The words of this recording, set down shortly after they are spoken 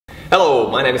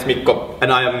Hello, my name is Mikko.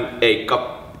 And I am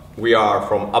Eicca. We are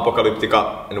from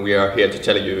Apocalyptica and we are here to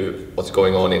tell you what's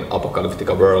going on in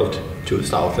Apocalyptica World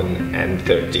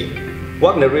 2013.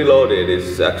 Wagner Reloaded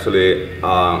is actually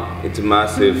it's a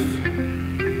massive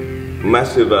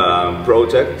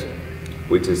project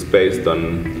which is based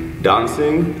on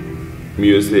dancing,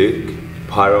 music,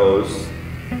 pyros,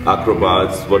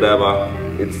 acrobats, whatever.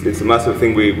 It's a massive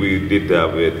thing we did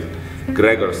with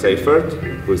Gregor Seyffert,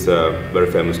 who is a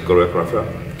very famous choreographer.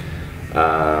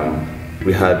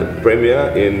 We had a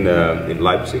premiere in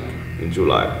Leipzig in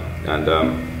July, and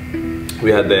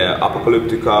we had the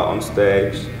Apocalyptica on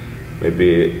stage,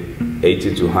 maybe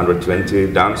 80 to 120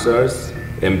 dancers,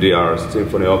 MDR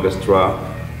Symphony Orchestra,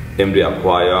 MDR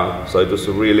Choir. So it was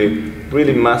a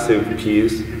really massive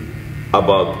piece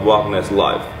about Wagner's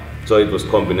life. So it was a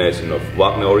combination of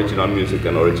Wagner original music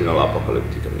and original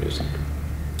Apocalyptica music.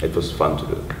 It was fun to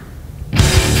do.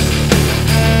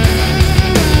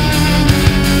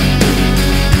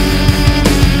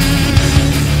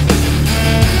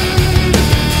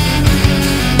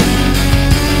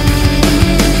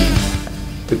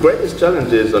 The greatest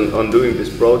challenges on doing this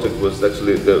project was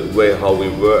actually the way how we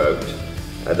worked.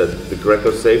 The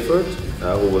Gregor Seyffert,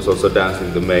 who was also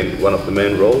dancing one of the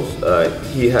main roles,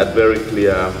 he had very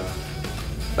clear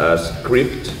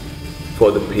script for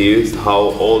the piece,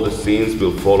 how all the scenes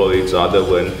will follow each other,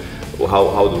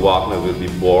 how the Wagner will be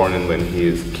born and when he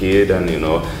is a kid, and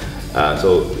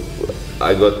so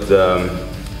I got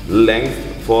length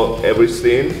for every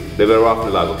scene. They were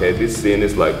roughly like, okay, this scene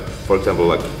is like, for example,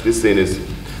 like this scene is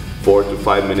 4 to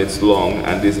 5 minutes long,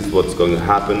 and this is what's going to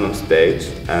happen on stage,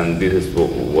 and this is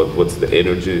what's the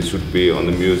energy should be on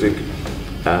the music,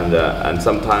 and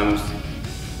sometimes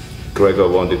Gregor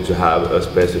wanted to have a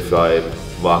specified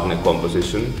Wagner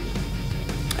composition,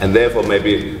 and therefore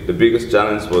maybe the biggest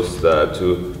challenge was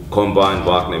to combine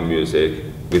Wagner music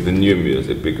with the new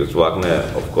music, because Wagner,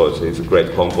 of course, is a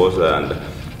great composer,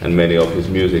 and many of his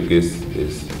music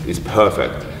is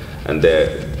perfect, and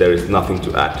there is nothing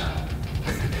to add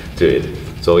to it.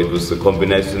 So it was a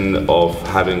combination of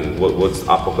having what's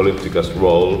Apocalyptica's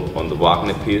role on the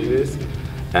Wagner pieces,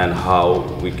 and how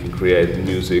we can create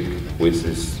music which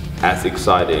is as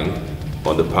exciting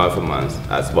on the performance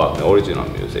as Wagner original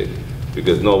music,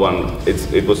 because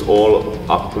it was all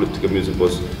Apocalyptica music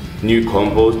was new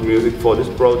composed music for this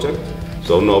project,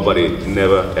 so nobody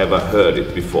never ever heard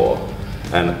it before,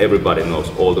 and everybody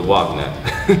knows all the Wagner,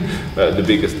 the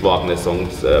biggest Wagner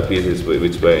songs, pieces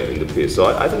which were in the piece. So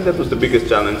I think that was the biggest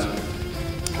challenge,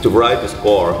 to write a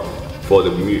score for the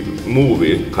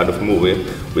kind of movie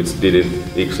which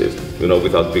didn't exist,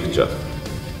 without picture.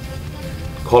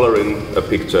 Coloring a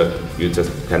picture, you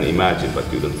just can imagine, but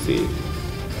you don't see it.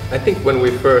 I think when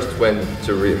we first went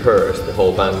to rehearse the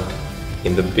whole band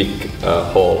in the big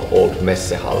hall, old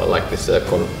Messehalle, like this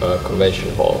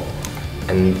convention hall,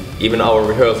 and even our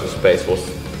rehearsal space was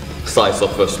the size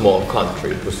of a small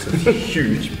country. It was a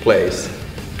huge place.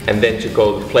 And then to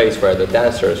go to the place where the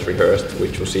dancers rehearsed,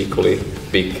 which was equally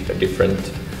big, a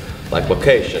different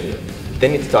location,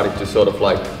 then it started to sort of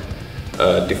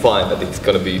define that it's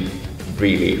going to be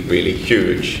really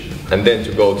huge, and then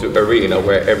to go to arena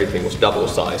where everything was double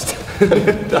sized.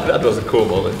 that was a cool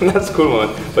moment. That's a cool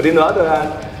moment. But on the other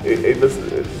hand, it was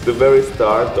the very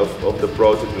start of the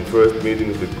project, the first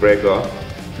meetings with Gregor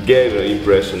gave an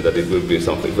impression that it would be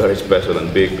something very special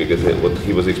and big, because what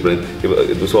he was explaining,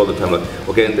 it was all the time like,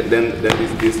 okay, and then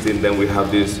this scene, then we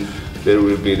have this, there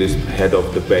will be this head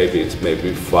of the baby, it's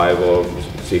maybe 5 or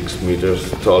 6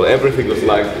 meters tall. Everything was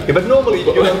like... Yeah, but normally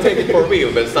you don't take it for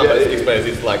real when somebody explains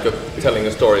it's like telling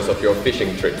stories of your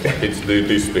fishing trip. It's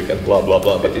this big and blah blah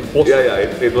blah, but it wasn't. Yeah,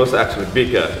 it was actually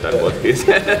bigger than what he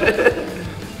said.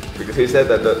 Because he said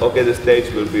that, okay, the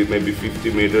stage will be maybe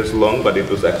 50 meters long, but it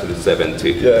was actually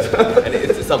 70. Yeah, and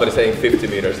it's somebody saying 50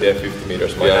 meters, yeah, 50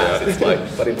 meters, my ass. It's like,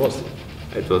 but it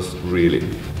was really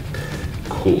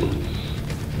cool.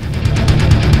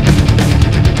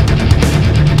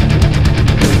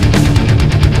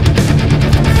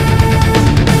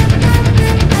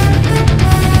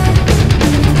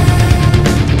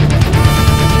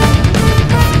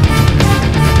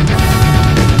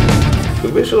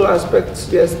 Visual aspects,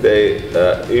 yes, they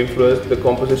influenced the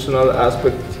compositional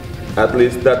aspect, at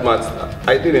least that much.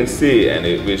 I didn't see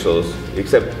any visuals,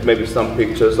 except maybe some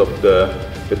pictures of the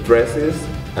dresses,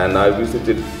 and I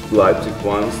visited Leipzig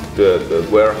once, the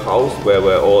warehouse where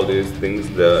were all these things,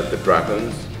 the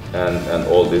dragons and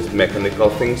all these mechanical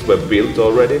things were built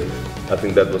already. I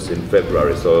think that was in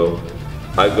February, so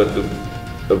I got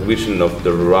a vision of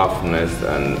the roughness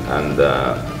and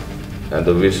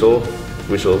the visuals,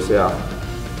 yeah.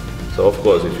 So of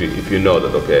course, if you know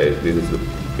that okay, this is the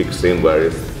big scene where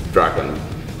it's dragon,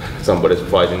 somebody's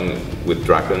fighting with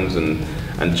dragons and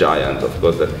giants. Of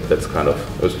course, that's kind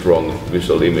of a strong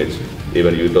visual image.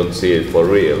 Even you don't see it for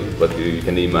real, but you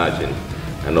can imagine.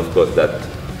 And of course, that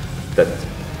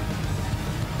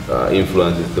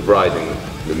influences the writing,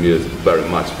 the music very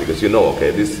much, because you know,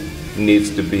 okay, this needs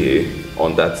to be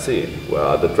on that scene. Where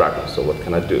are the dragons? So what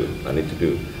can I do? I need to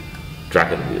do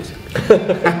dragon music.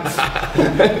 That's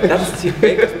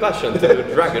Eicca's passion, to do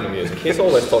dragon music. He's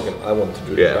always talking, I want to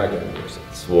do dragon music.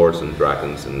 Swords and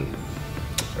dragons and...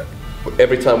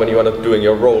 Every time when you are not doing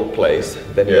your role plays,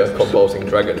 then you're composing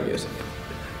dragon music.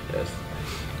 Yes.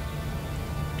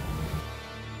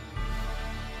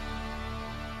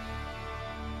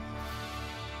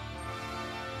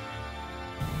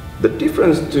 The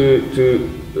difference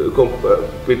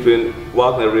between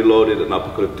Wagner Reloaded and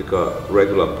Apocalyptica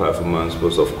regular performance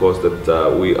was, of course,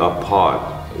 that we are part,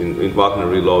 in Wagner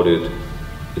Reloaded,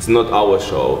 it's not our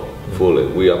show fully.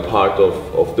 We are part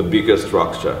of the bigger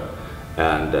structure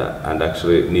and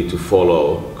actually need to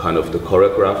follow kind of the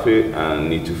choreography and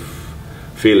need to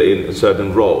fill in a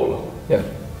certain role.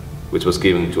 Which was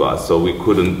given to us, so we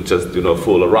couldn't just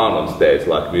fool around on stage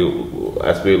like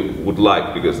as we would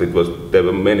like, because there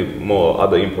were many more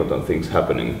other important things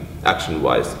happening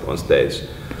action-wise on stage.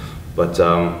 But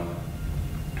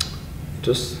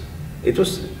it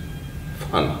was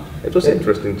fun. It was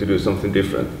interesting to do something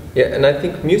different. Yeah, and I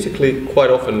think musically, quite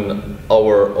often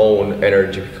our own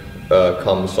energy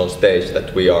comes on stage,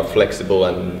 that we are flexible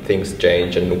and things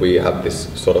change, and we have this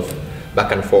sort of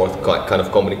back and forth kind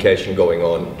of communication going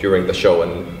on during the show,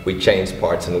 and we change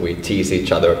parts and we tease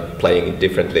each other playing it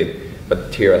differently.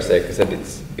 But here, as Eicca said,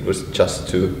 it was just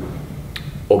to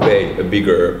obey a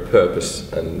bigger purpose,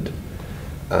 and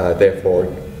therefore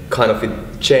kind of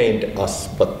it chained us,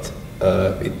 but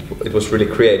it was really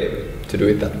creative to do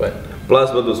it that way.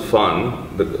 Plus, what was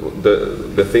fun,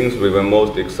 the things we were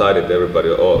most excited, everybody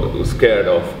was scared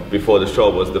of before the show,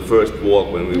 was the first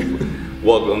walk when we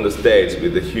walked on the stage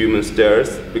with the human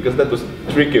stairs, because that was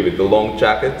tricky with the long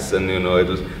jackets, and it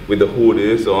was with the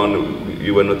hoodies on,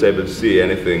 you were not able to see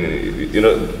anything.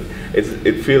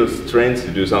 It feels strange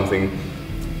to do something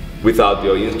without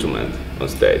your instrument on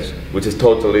stage, which is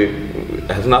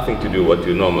has nothing to do what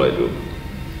you normally do.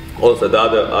 Also, the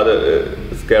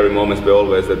other scary moments were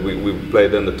always that we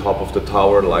played on the top of the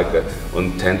tower, like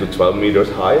on 10 to 12 meters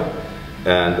high.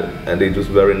 And it was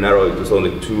very narrow, it was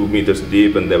only 2 meters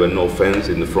deep, and there were no fence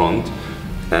in the front.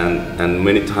 And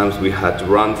many times we had to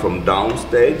run from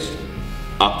downstage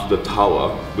up to the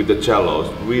tower with the cellos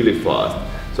really fast.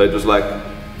 So it was like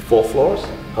 4 floors,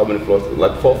 how many floors?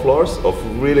 Like 4 floors of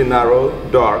really narrow,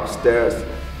 dark stairs.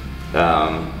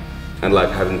 And like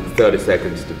having 30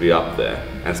 seconds to be up there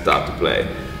and start to play.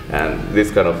 And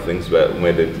these kind of things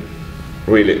made it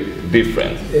really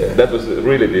different. Yeah. That was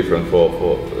really different for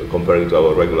comparing to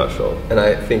our regular show. And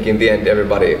I think in the end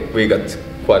we got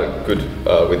quite good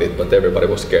with it, but everybody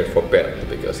was scared for Perttu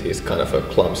because he's kind of a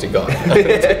clumsy guy.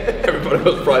 Everybody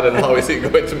was frightened, how is he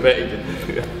going to make it?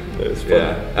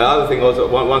 Yeah. Another thing also,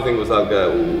 one thing was like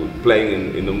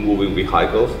playing in the moving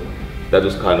vehicles. That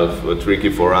was kind of tricky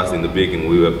for us in the beginning.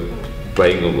 We were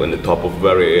playing on the top of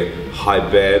very high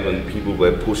bed when people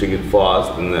were pushing it fast,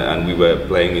 and we were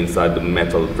playing inside the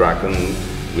metal dragon,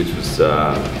 which was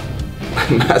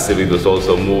massive. It was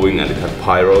also moving, and it had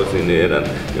pyros in it,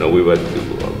 and we were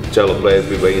cello players.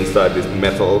 We were inside this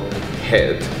metal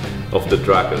head of the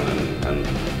dragon, and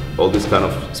all these kind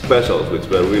of specials, which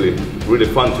were really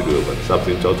fun to do, but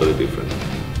something totally different.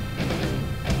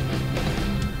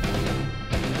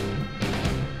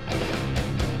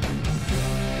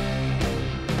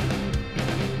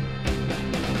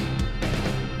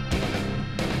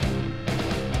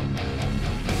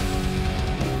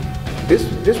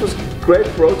 This was a great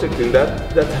project in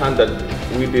that hand that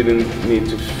we didn't need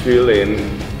to fill in,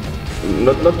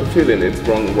 not to fill in, it's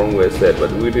wrong way said,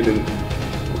 but we didn't,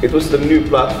 it was the new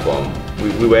platform.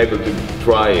 We were able to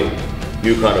try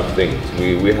new kind of things.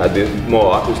 We had these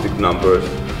more acoustic numbers,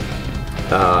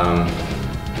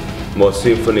 more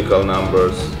symphonical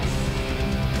numbers,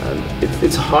 and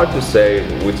it's hard to say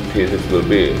which pieces will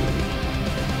be,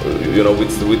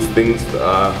 which things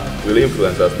will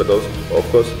influence us, but also,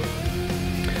 of course,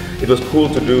 it was cool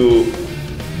to do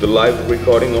the live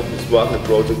recording of this Wagner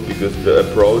project, because the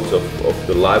approach of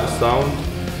the live sound,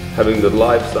 having the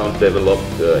live sound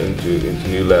developed into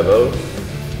new level,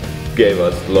 gave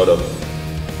us a lot of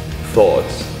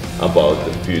thoughts about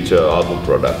the future album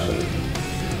production.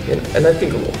 And I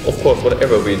think, of course,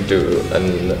 whatever we do,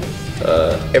 and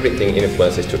everything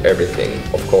influences to everything,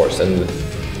 of course, and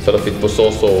sort of it was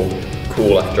also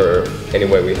cool after,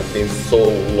 anyway, we have been so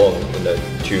long in the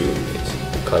tube.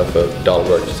 It's kind of a dull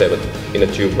word to say, but in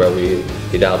a tube where we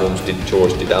did albums, did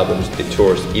tours, did albums, did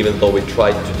tours, even though we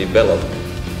tried to develop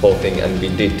the whole thing, and we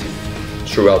did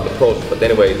throughout the process, but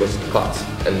anyway it was cut,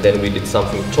 and then we did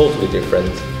something totally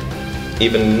different.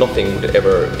 Even nothing would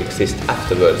ever exist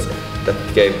afterwards.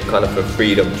 That gave kind of a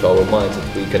freedom to our minds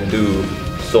that we can do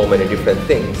so many different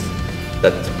things,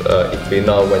 that if we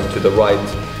now went to the right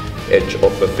edge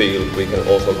of the field, we can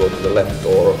also go to the left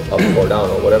or up or down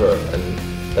or whatever, and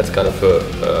that's kind of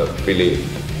really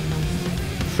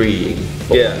freeing.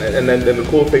 Yeah, and then the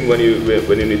cool thing when you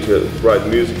need to write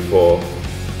music for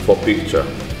picture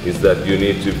is that you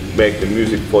need to make the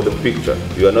music for the picture.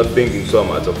 You are not thinking so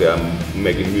much, okay, I'm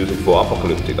making music for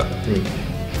Apocalyptica.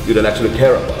 You don't actually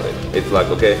care about it. It's like,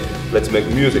 okay, let's make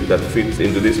music that fits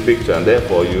into this picture, and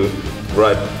therefore you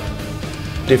write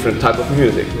different type of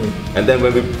music. And then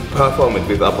when we perform it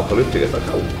with Apocalyptica, it's like,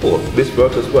 oh cool, this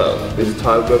works as well, this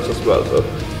style works as well. So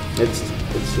it's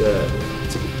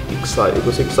exciting. It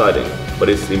was exciting, but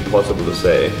it's impossible to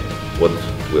say what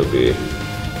will be,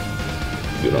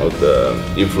 you know, the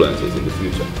influences in the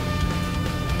future.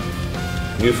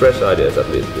 New fresh ideas at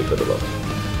least we got a lot.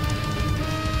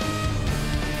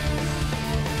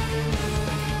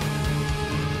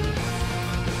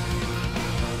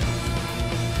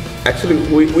 Actually,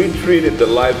 we treated the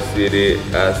live CD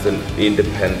as an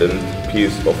independent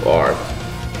piece of art,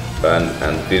 and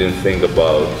didn't think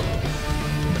about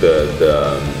the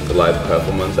live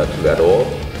performance actually at all.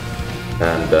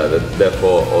 And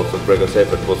therefore also Gregor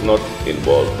Seyffert was not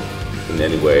involved in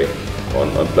any way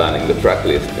on planning the track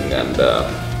listing and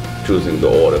choosing the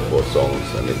order for songs.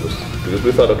 And it was because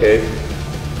we thought, okay,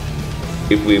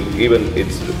 if we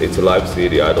it's a live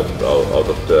CD out of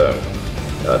the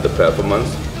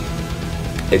performance,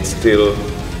 it's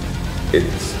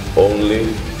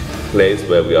only place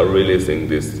where we are releasing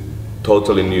this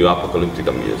totally new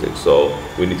Apocalyptica music. So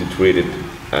we need to treat it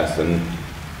as an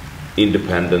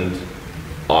independent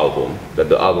album, that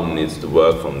the album needs to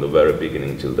work from the very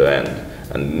beginning till the end,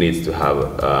 and needs to have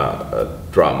a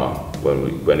drama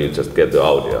when you just get the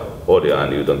audio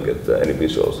and you don't get any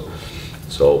visuals.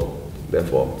 So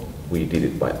therefore we did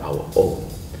it by our own.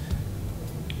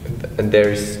 And there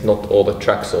is not all the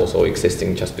tracks also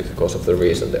existing just because of the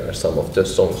reason there are some of the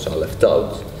songs are left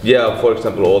out. Yeah, for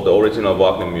example, all the original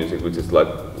Wagner music, which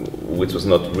was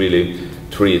not really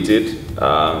treated.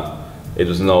 It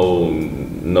was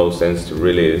no sense to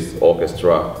release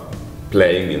orchestra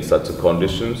playing in such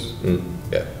conditions.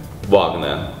 Yeah.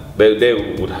 Wagner,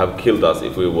 they would have killed us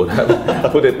if we would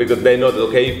have put it, because they know that,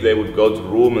 okay, if they would go to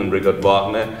room and record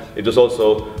Wagner, it was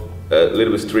also a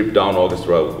little bit stripped down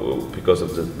orchestra because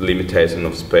of the limitation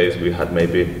of space. We had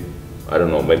maybe, I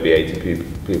don't know, maybe 80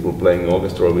 people playing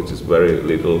orchestra, which is very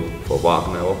little for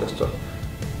Wagner orchestra.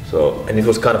 So, and it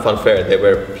was kind of unfair. They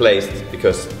were placed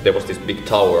because there was this big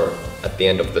tower at the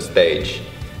end of the stage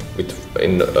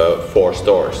in 4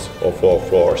 stores or 4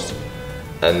 floors,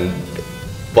 and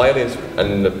violins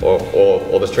and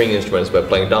all the string instruments were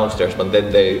playing downstairs, but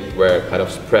then they were kind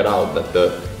of spread out, that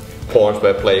the horns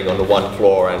were playing on the 1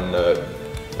 floor, and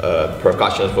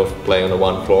percussions were playing on the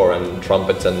 1 floor, and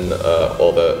trumpets and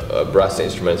all the brass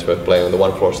instruments were playing on the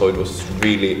 1 floor. So it was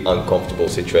really uncomfortable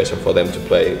situation for them to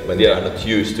play when they are not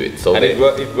used to it. So and it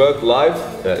worked live,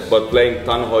 yes. But playing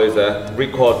Tannhäuser,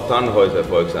 record Tannhäuser,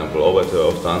 for example, overture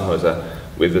of Tannhäuser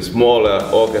with a smaller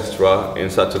orchestra in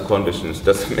such a conditions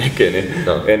doesn't make any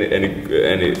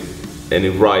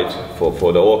right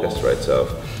for the orchestra itself.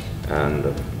 And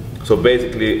so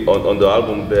basically on the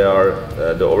album there are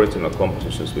the original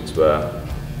compositions which were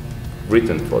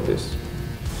written for this.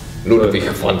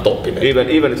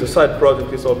 Even it's a side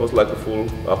project, it's almost like a full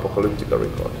Apocalyptica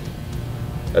record.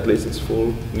 At least it's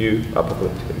full new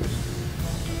Apocalyptica music.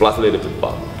 Plus a little bit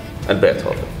Wagner and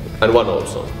Beethoven. And one old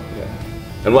song. Yeah.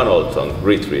 And one old song,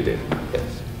 retreated. Yes.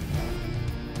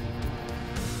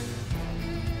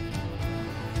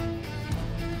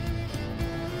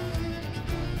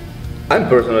 I'm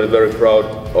personally very proud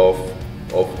of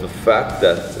the fact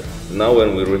that now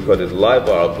when we recorded live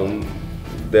album,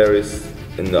 there is,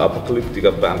 in the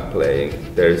Apocalyptica band playing,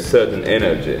 there is certain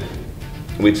energy,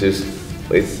 which is,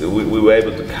 we were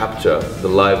able to capture the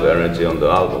live energy on the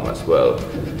album as well,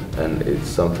 and it's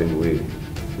something we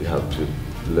have to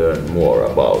learn more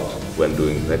about when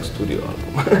doing the next studio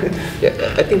album.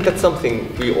 Yeah, I think that's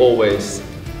something we always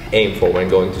aim for when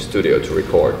going to studio to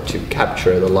record, to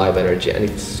capture the live energy, and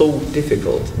it's so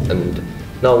difficult. And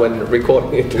now when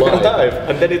recording it live,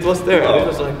 and then it was there, and it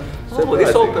was like, oh,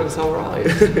 this opens our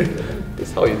eyes. This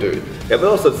is how you do it. Yeah, but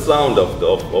also the sound of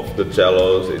the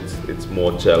cellos, it's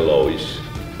more cello-ish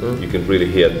You can really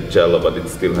hear the cello, but it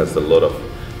still has a lot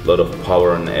of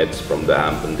power and edge from the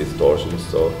amp and distortions.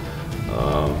 So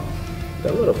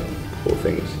there are a lot of cool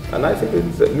things, and I think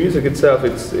it's music itself.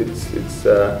 It's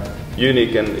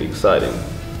unique and exciting,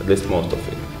 at least most of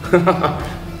it.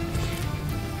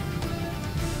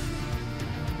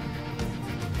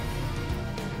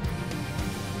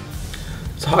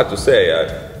 It's hard to say.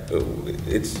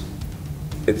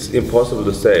 It's impossible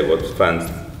to say what fans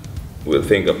will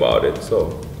think about it.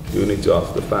 So you need to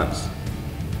ask the fans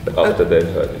after they've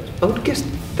heard it. I would guess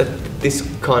that this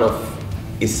kind of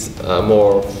is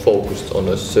more focused on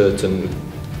a certain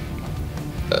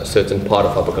part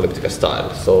of Apocalyptica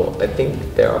style. So I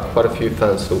think there are quite a few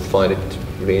fans who find it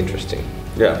really interesting.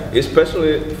 Yeah,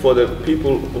 especially for the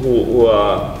people who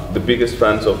are the biggest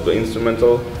fans of the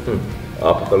instrumental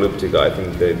Apocalyptica. I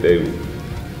think they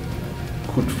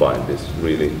could find this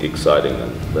really exciting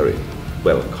and very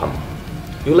welcome.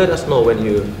 You let us know when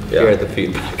you hear the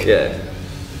feedback. Yeah.